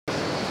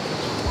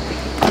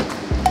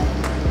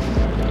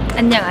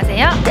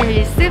안녕하세요,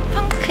 앨리스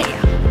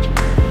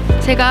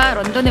펑크예요. 제가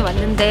런던에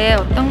왔는데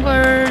어떤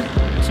걸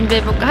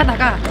준비해볼까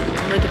하다가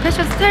아무래도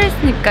패션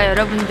스타일리스트니까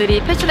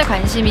여러분들이 패션에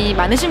관심이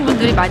많으신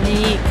분들이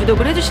많이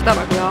구독을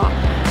해주시더라고요.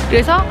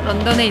 그래서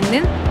런던에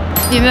있는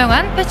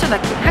유명한 패션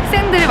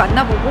학생들을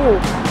만나보고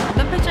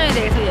런던 패션에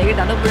대해서 얘기를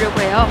나눠보려고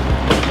해요.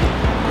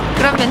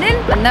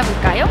 그러면은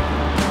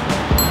만나볼까요?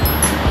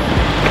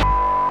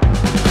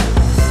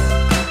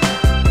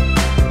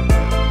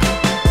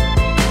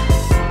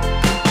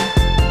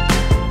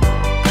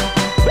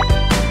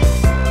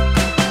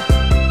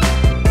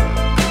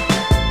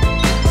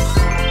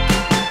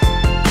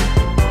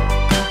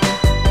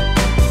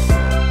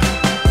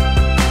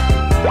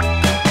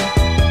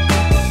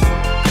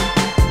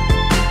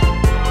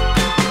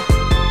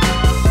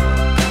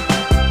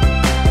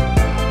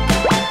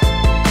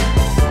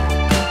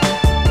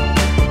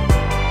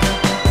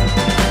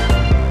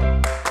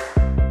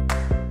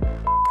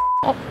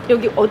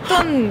 여기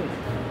어떤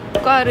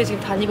과를 지금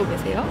다니고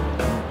계세요?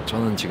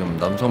 저는 지금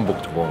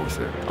남성복 전공하고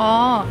있어요.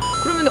 아,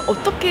 그러면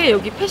어떻게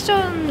여기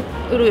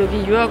패션으로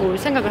여기 유학 올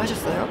생각을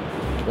하셨어요?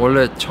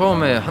 원래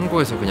처음에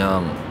한국에서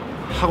그냥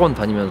학원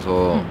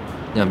다니면서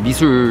그냥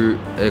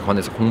미술에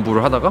관해서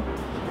공부를 하다가,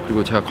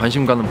 그리고 제가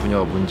관심 가는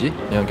분야가 뭔지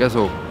그냥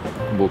계속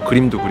뭐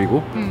그림도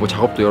그리고 뭐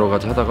작업도 여러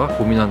가지 하다가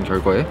고민한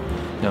결과에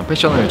그냥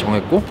패션을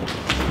정했고,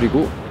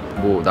 그리고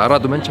뭐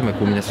나라도 맨 처음에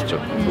고민했었죠.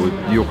 뭐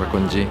뉴욕 갈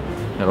건지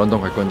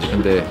런던 갈 건지.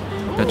 근데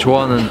그냥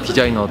좋아하는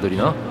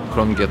디자이너들이나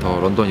그런 게 더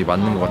런던이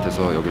맞는 것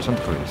같아서 여기를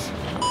선택하게 됐어요.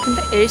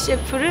 근데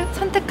LCF를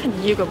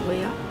선택한 이유가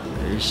뭐예요?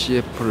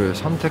 LCF를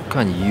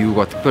선택한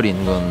이유가 특별히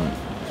있는 건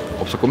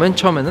없었고, 맨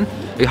처음에는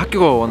여기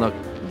학교가 워낙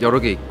여러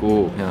개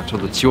있고 그냥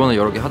저도 지원을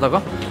여러 개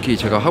하다가 특히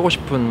제가 하고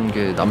싶은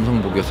게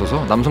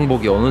남성복이었어서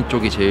남성복이 어느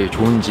쪽이 제일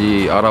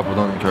좋은지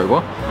알아보던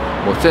결과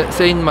뭐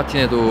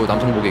세인마틴에도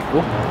남성복이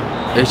있고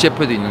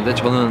LCF에도 있는데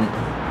저는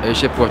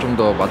LCF가 좀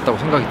더 맞다고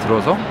생각이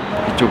들어서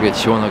이쪽에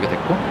지원하게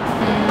됐고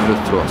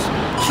그래서 들어왔어요.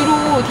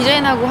 주로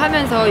디자인하고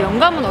하면서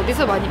영감은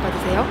어디서 많이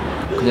받으세요?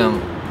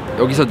 그냥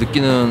여기서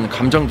느끼는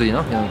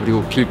감정들이나 그냥,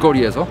 그리고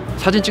길거리에서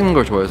사진 찍는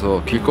걸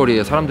좋아해서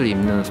길거리에 사람들이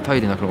입는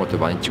스타일이나 그런 것들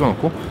많이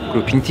찍어놓고,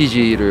 그리고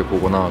빈티지를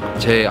보거나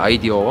제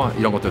아이디어와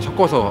이런 것들을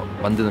섞어서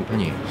만드는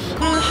편이에요.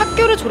 그럼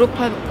학교를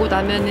졸업하고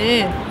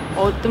나면은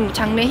어떤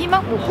장래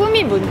희망, 뭐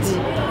꿈이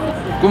뭔지?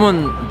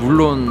 꿈은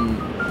물론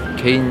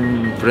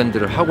개인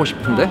브랜드를 하고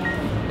싶은데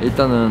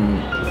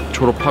일단은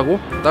졸업하고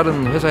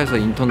다른 회사에서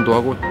인턴도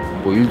하고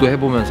뭐 일도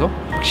해보면서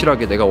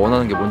확실하게 내가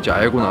원하는 게 뭔지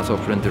알고 나서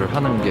브랜드를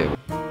하는 게.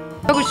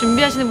 유학을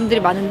준비하시는 분들이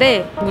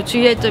많은데 뭐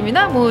주의할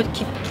점이나 뭐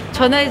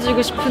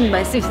전해주고 싶은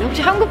말씀 있으세요?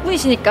 혹시 한국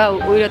분이시니까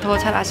오히려 더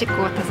잘 아실 것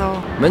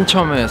같아서. 맨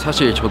처음에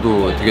사실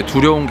저도 되게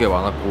두려운 게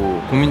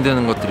많았고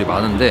고민되는 것들이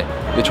많은데,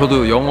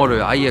 저도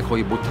영어를 아예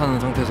거의 못하는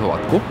상태에서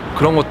왔고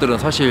그런 것들은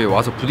사실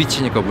와서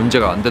부딪히니까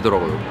문제가 안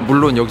되더라고요.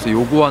 물론 여기서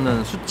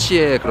요구하는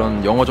수치의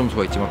그런 영어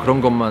점수가 있지만 그런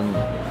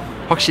것만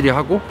확실히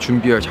하고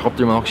준비할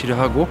작업들만 확실히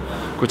하고,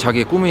 그리고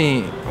자기의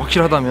꿈이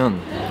확실하다면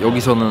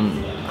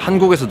여기서는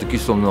한국에서 느낄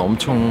수 없는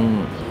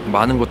엄청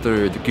많은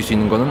것들을 느낄 수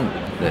있는 거는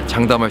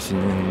장담할 수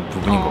있는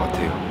부분인 것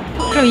같아요.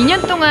 그럼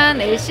 2년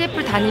동안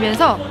LCF를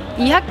다니면서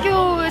이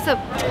학교에서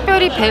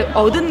특별히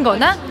얻은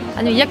거나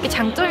아니면 이 학교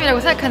장점이라고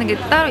생각하는 게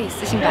따로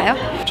있으신가요?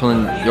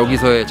 저는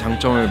여기서의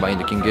장점을 많이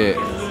느낀 게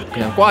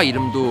그냥 과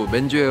이름도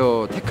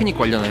맨즈웨어 테크닉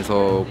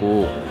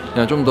관련해서고,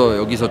 그냥 좀 더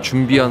여기서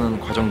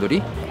준비하는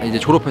과정들이 이제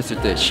졸업했을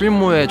때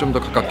실무에 좀 더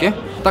가깝게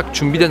딱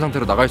준비된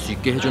상태로 나갈 수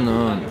있게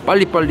해주는,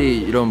 빨리빨리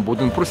이런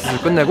모든 프로세스를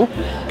끝내고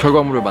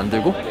결과물을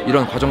만들고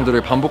이런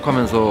과정들을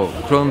반복하면서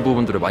그런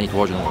부분들을 많이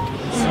도와주는 것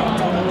같아요.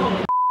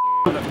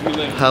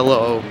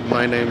 Hello,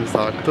 my name is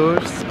Artur.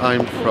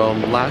 I'm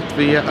from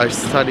Latvia. I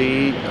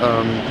study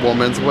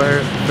women's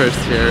wear first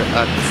year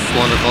at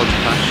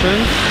런던패션.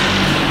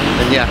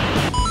 And yeah,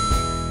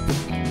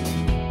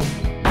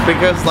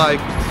 because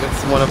like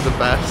it's one of the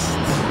best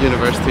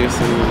universities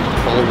in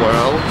the whole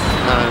world,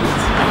 and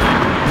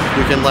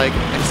you can like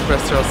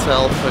express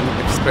yourself and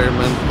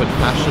experiment with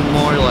fashion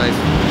more. Like,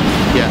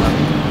 yeah.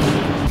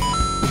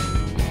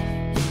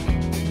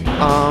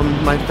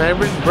 My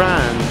favorite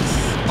brands,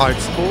 Art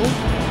School.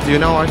 Do you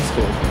know Art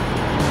School?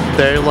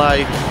 They're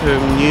like a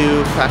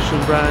new fashion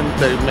brand.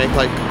 They make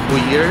like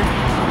weird,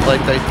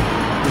 like they.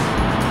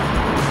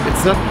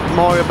 It's not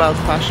more about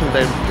fashion.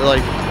 They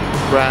like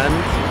brand.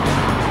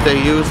 They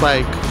use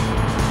like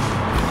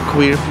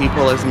queer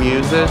people as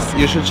muses.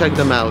 You should check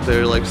them out.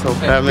 They're like so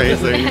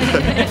amazing.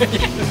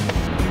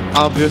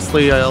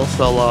 Obviously, I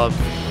also love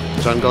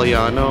John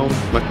Galliano,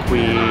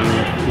 McQueen.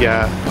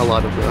 Yeah, a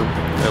lot of them.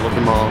 I love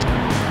them all.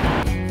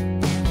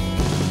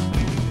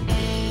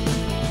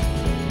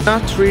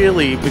 Not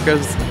really,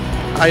 because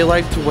I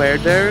like to wear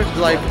their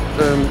like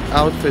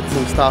outfits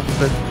and stuff,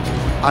 but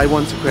I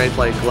want to create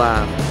like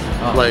glam,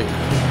 like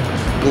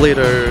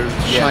glitter,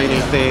 shiny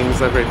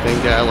things, everything.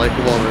 Yeah, I like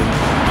woman.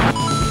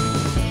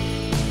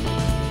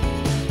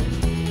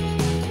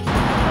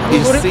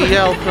 Is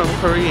CL from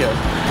Korea?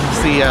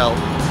 CL.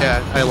 Yeah,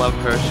 I love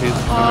her. She's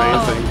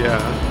amazing. Yeah,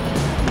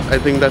 I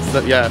think that's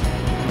the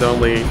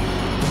only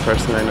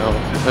person I know,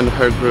 and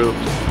her group,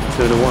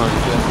 2 to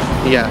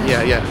 1. Yeah.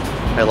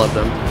 I love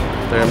them.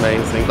 They're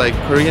amazing. Like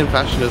Korean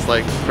fashion is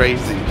like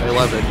crazy. I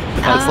love it.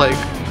 It's like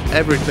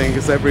everything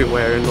is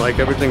everywhere, and like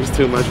everything's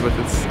too much, but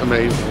it's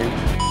amazing.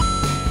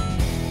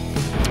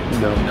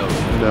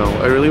 No.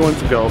 I really want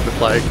to go, but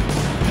like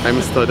I'm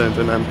a student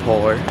and I'm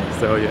poor,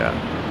 so yeah.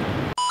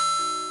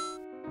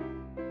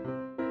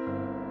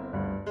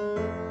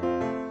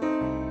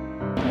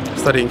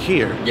 Studying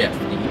here? Yeah.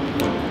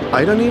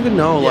 I don't even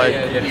know, like...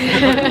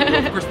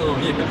 Yeah. Of course, no.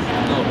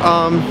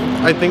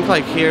 I think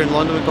like here in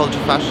London we call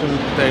fashion,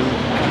 they're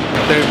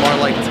more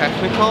like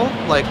technical,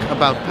 like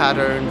about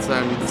patterns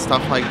and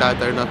stuff like that.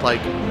 They're not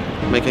like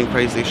making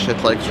crazy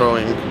shit like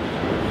throwing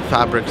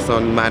fabrics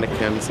on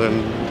mannequins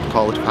and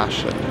call it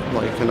fashion,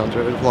 like in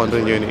other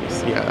London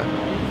unis, yeah.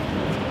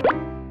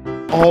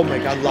 Oh my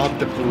god, love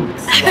the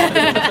boots.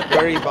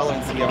 Very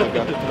Balenciaga,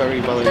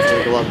 very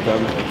Balenciaga, love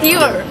them.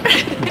 Dior.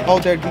 Oh,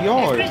 they're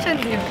Dior. Christian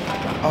Dior.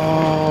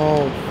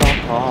 Oh,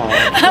 fuck off.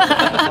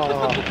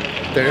 Oh,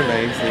 they're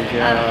amazing,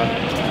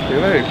 yeah. They're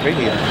very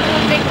pretty.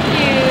 Thank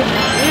you.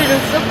 You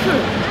look so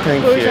cool.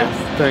 Thank Gorgeous.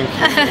 you. Thank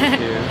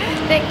you.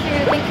 Thank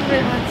you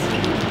very much.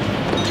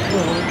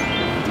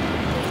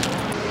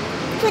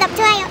 구독,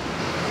 좋아요.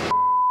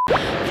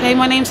 Okay,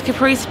 my name's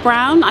Caprice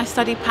Brown. I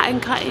study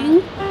pattern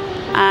cutting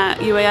at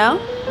UAL.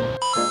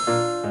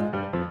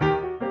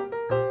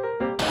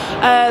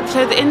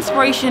 So the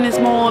inspiration is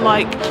more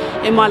like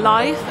in my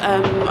life,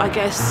 I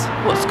guess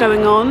what's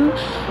going on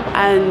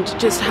and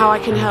just how I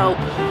can help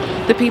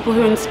the people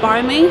who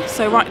inspire me.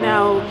 So right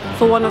now,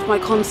 for one of my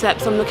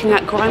concepts, I'm looking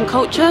at grime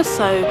culture,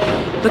 so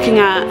looking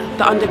at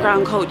the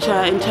underground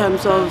culture in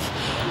terms of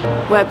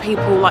where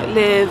people like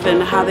live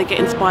and how they get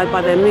inspired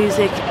by their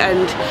music,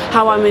 and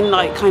how I'm in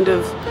like kind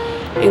of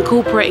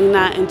incorporating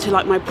that into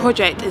like my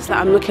project is that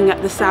I'm looking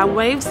at the sound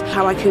waves,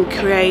 how I can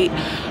create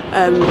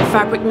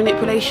fabric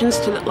manipulations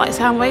to look like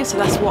sound waves. So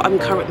that's what I'm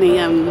currently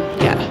I'm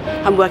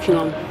working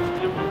on.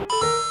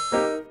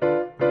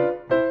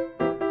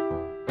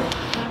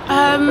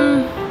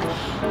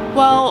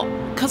 Well,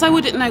 because I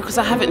wouldn't know, because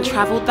I haven't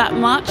travelled that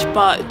much,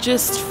 but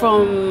just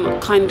from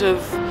kind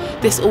of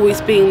this always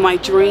being my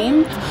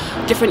dream,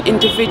 different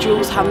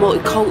individuals, how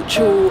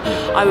multicultural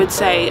I would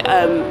say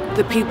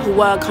the people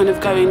were kind of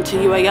going to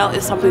UAL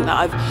is something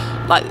that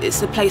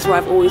it's a place where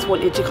I've always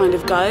wanted to kind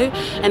of go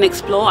and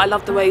explore. I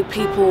love the way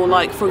people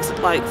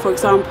for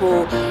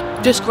example,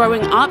 just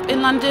growing up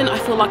in London, I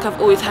feel like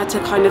I've always had to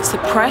kind of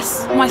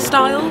suppress my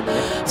style.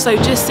 So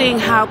just seeing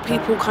how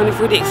people kind of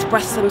really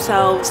express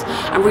themselves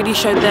and really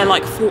show their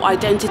like full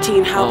identity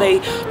and how they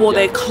wore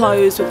their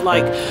clothes with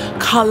like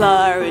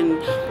colour and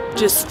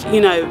just, you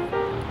know,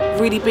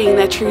 really being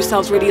their true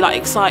selves really like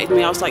excited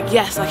me. I was like,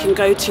 yes, I can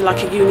go to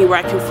like a uni where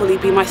I can fully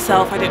be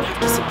myself. I don't have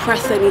to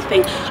suppress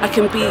anything. I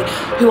can be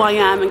who I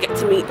am and get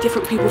to meet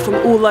different people from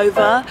all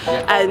over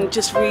and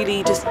just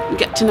really just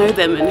get to know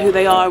them and who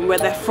they are and where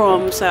they're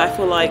from. So I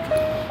feel like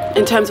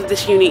in terms of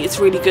this uni, it's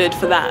really good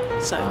for that.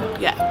 So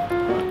yeah.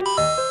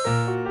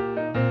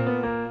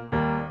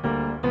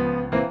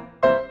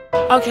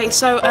 Okay,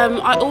 so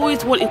I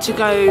always wanted to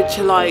go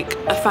to like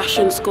a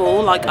fashion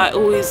school. Like I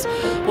always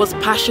was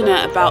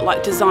passionate about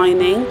like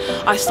designing.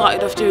 I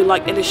started off doing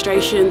like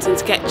illustrations and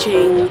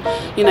sketching,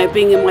 you know,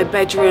 being in my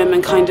bedroom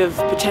and kind of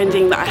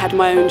pretending that I had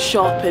my own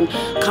shop and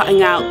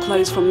cutting out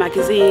clothes from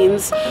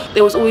magazines.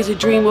 There was always a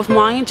dream of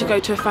mine to go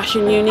to a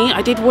fashion uni.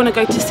 I did want to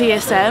go to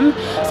CSM,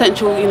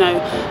 Central, you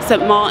know,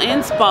 St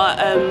Martin's, but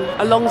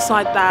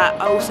alongside that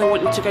I also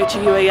wanted to go to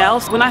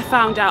UAL. So when I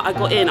found out I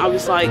got in, I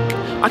was like,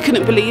 I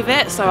couldn't believe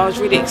it, so I was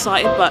really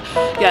excited. But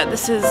yeah,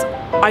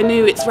 I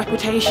knew its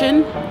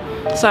reputation,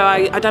 so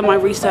I done my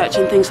research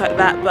and things like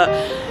that. But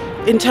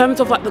in terms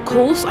of like the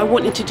course, I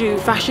wanted to do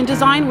fashion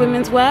design,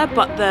 women's wear,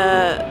 but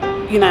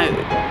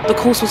the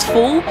course was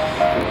full,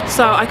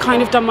 so I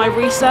kind of done my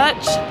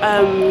research.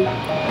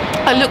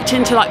 I looked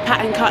into like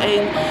pattern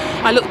cutting,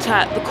 I looked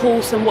at the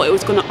course and what it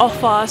was going to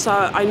offer, so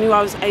I knew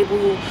I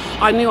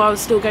was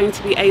still going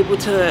to be able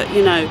to,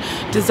 you know,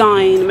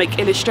 design, make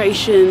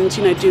illustrations,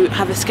 you know,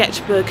 have a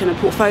sketchbook and a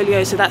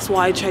portfolio, so that's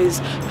why I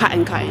chose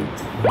pattern cutting.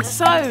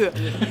 So,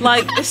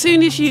 like, as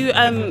soon as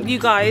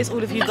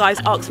all of you guys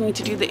asked me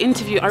to do the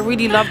interview, I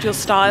really loved your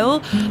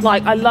style.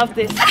 Like, I love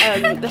this,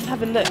 let's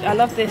have a look, I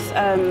love this,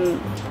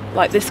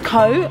 like this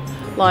coat.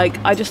 Like,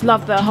 I just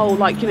love the whole,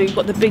 like, you know, you've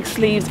got the big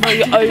sleeves,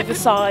 very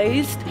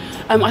oversized.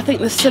 I think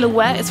the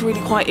silhouette is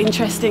really quite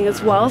interesting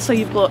as well. So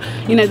you've got,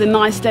 you know, the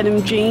nice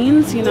denim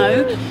jeans, you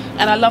know,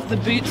 and I love the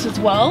boots as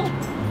well.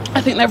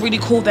 I think they're really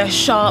cool, they're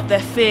sharp,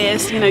 they're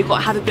fierce, you know, you've got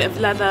to have a bit of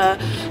leather,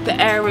 the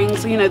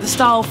earrings, you know, the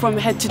style from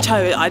head to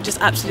toe, I just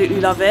absolutely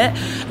love it.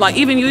 Like,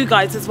 even you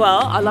guys as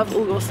well, I love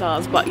all your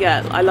styles, but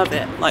yeah, I love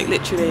it, like,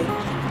 literally.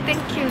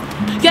 Thank you.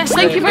 Yes,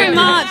 thank you very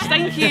much.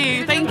 Thank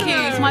you. Thank you.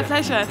 It's my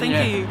pleasure. Thank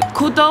you.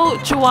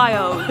 구독,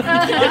 좋아요.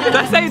 Did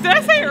I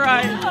say it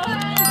right?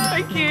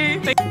 Thank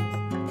you.